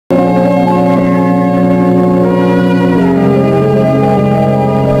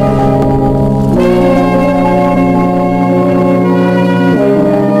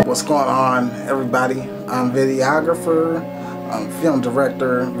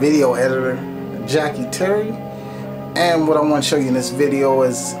director, video editor, Jackie Terry. And what I want to show you in this video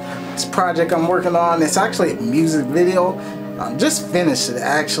is this project I'm working on. It's actually a music video. I just finished it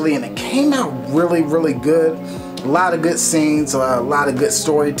actually, and it came out really, really good. A lot of good scenes, a lot of good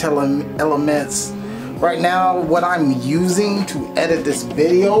storytelling elements. Right now, what I'm using to edit this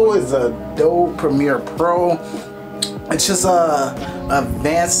video is Adobe Premiere Pro. It's just a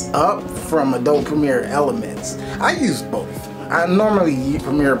advanced up from Adobe Premiere Elements. I use both. I normally use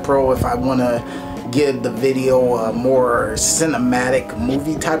Premiere Pro if I want to give the video a more cinematic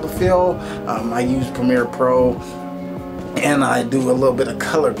movie type of feel. I use Premiere Pro, and I do a little bit of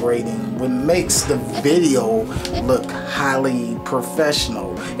color grading, which makes the video look highly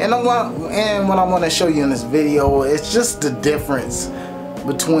professional. And what I want to show you in this video is just the difference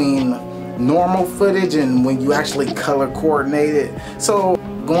between normal footage and when you actually color coordinate it. So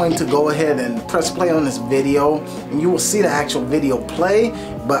I'm going to go ahead and press play on this video, and you will see the actual video play,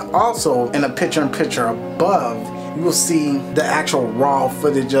 but also in a picture-in-picture above you will see the actual raw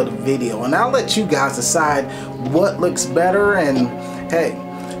footage of the video, and I'll let you guys decide what looks better. And hey,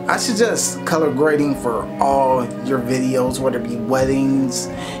 I suggest color grading for all your videos, whether it be weddings,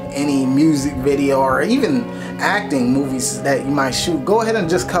 any music video, or even acting movies that you might shoot. Go ahead and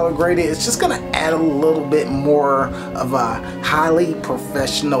just color grade it. It's just gonna add a little bit more of a highly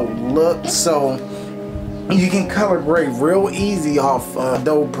professional look, so you can color grade real easy off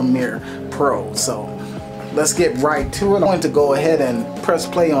Adobe Premiere Pro. So let's get right to it. I'm going to go ahead and press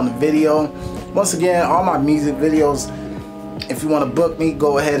play on the video. Once again, all my music videos, if you want to book me,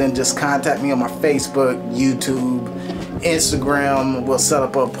 go ahead and just contact me on my Facebook, YouTube, Instagram. We'll set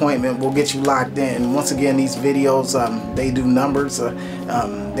up an appointment. We'll get you locked in. Once again, these videos, they do numbers.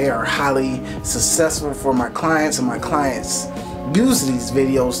 They are highly successful for my clients, and my clients use these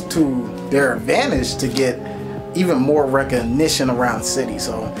videos to their advantage to get even more recognition around the city.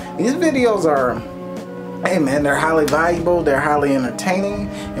 So these videos are, hey man, they're highly valuable, they're highly entertaining,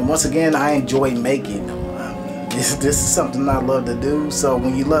 and once again, I enjoy making them. This is something I love to do, so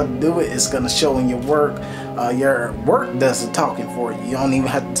when you love to do it, it's going to show in your work. Your work does the talking for you. You don't even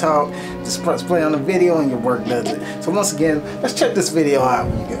have to talk, just press play on the video and your work does it. So once again, let's check this video out,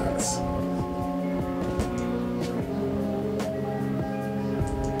 you guys.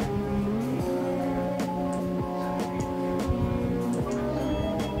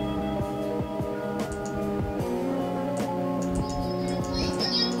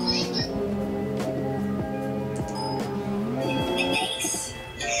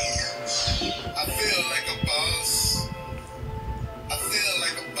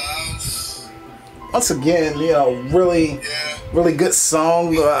 Once again, you know, really good song,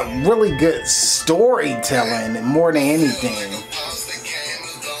 really good storytelling more than anything.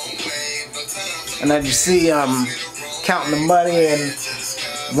 And as you see, I'm counting the money,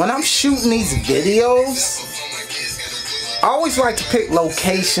 and when I'm shooting these videos, I always like to pick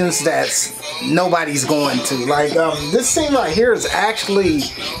locations that's nobody's going to. Like this scene right here is actually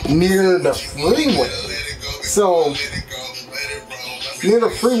near the freeway. So near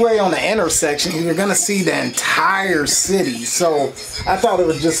the freeway on the intersection, you're gonna see the entire city. So I thought it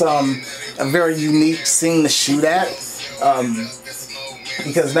was just a very unique scene to shoot at,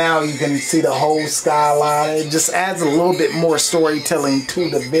 because now you can see the whole skyline. It just adds a little bit more storytelling to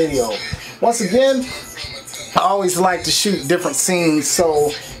the video. Once again, I always like to shoot different scenes,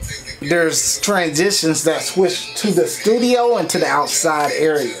 so there's transitions that switch to the studio and to the outside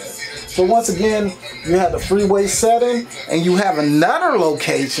area. So once again, you have the freeway setting, and you have another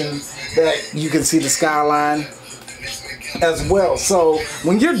location that you can see the skyline as well. So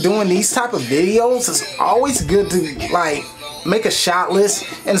when you're doing these type of videos, it's always good to like make a shot list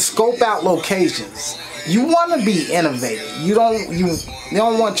and scope out locations. You want to be innovative. You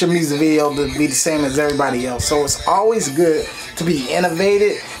don't want your music video to be the same as everybody else. So it's always good to be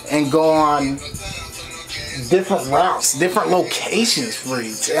innovative and go on different routes, different locations for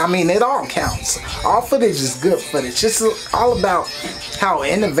each. I mean, it all counts. All footage is good footage. It's all about how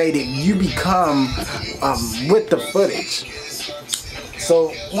innovative you become with the footage.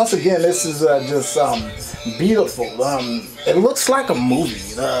 So once again, this is just beautiful. It looks like a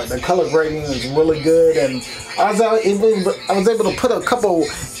movie. The color grading is really good, and I was able to put a couple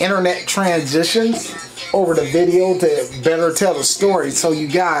internet transitions over the video to better tell the story. So you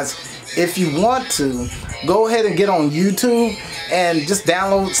guys, if you want to, go ahead and get on YouTube and just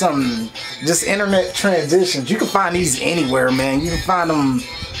download some just internet transitions. You can find these anywhere, man. You can find them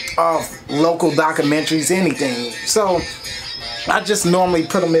off local documentaries, anything. So I just normally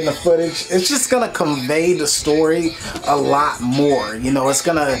put them in the footage. It's just gonna convey the story a lot more. You know, it's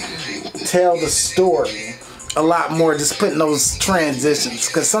gonna tell the story a lot more just putting those transitions,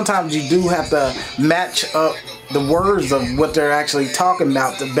 because sometimes you do have to match up the words of what they're actually talking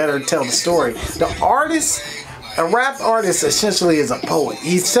about to better tell the story. The artist, a rap artist essentially is a poet.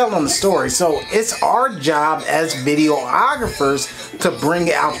 He's telling the story. So it's our job as videographers to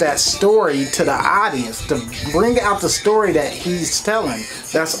bring out that story to the audience, to bring out the story that he's telling.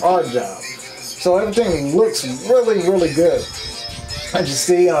 That's our job. So everything looks really, really good. As you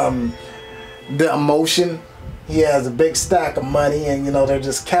see, the emotion. He has a big stack of money, and you know, they're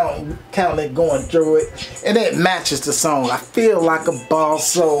just counting it, going through it, and it matches the song. I feel like a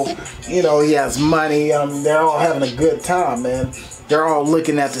boss, so you know, he has money. They're all having a good time, man. They're all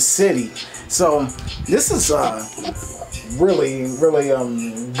looking at the city. So this is really, really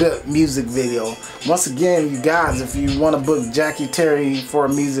good music video. Once again, you guys, if you want to book Jackie Terry for a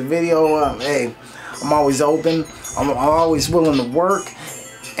music video, hey, I'm always open. I'm always willing to work,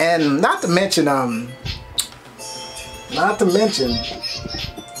 and not to mention, I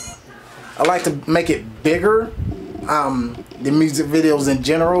like to make it bigger, the music videos in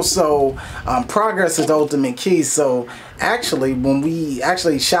general. So progress is the ultimate key. So actually, when we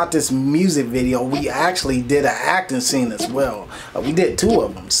actually shot this music video, we actually did an acting scene as well. We did 2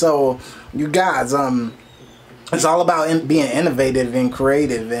 of them. So you guys, it's all about being innovative and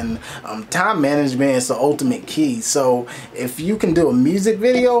creative, and time management is the ultimate key. So if you can do a music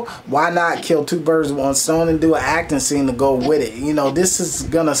video, why not kill 2 birds with 1 stone and do an acting scene to go with it? You know, this is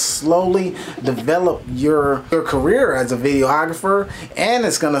gonna slowly develop your career as a videographer, and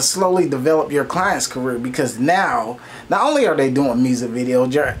it's gonna slowly develop your client's career, because now not only are they doing music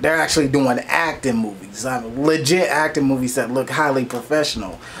videos, they're actually doing acting movies, legit acting movies that look highly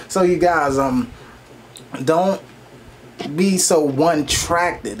professional. So you guys, don't be so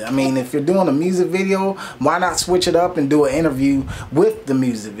one-tracked. I mean, if you're doing a music video, why not switch it up and do an interview with the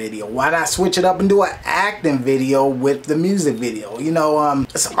music video? Why not switch it up and do an acting video with the music video? You know,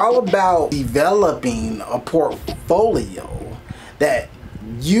 it's all about developing a portfolio that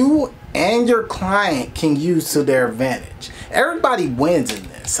you and your client can use to their advantage. Everybody wins in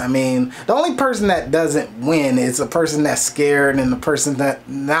this. I mean, the only person that doesn't win is the person that's scared, and the person that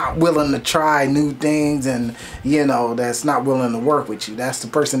not willing to try new things, and you know, that's not willing to work with you. That's the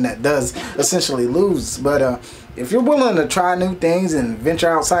person that does essentially lose. But if you're willing to try new things and venture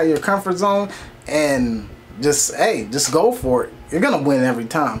outside your comfort zone and just go for it, you're gonna win every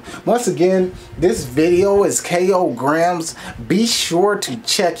time. Once again, this video is KO Grams. Be sure to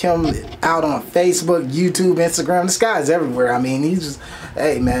check him out on Facebook, YouTube, Instagram. This guy's everywhere. I mean, he's just,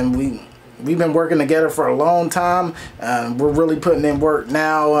 hey man, we've been working together for a long time. We're really putting in work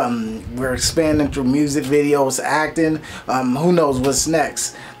now. We're expanding through music videos, acting. Who knows what's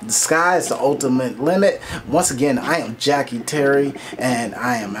next? The sky is the ultimate limit. Once again, I am Jackie Terry, and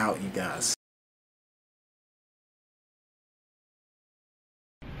I am out, you guys.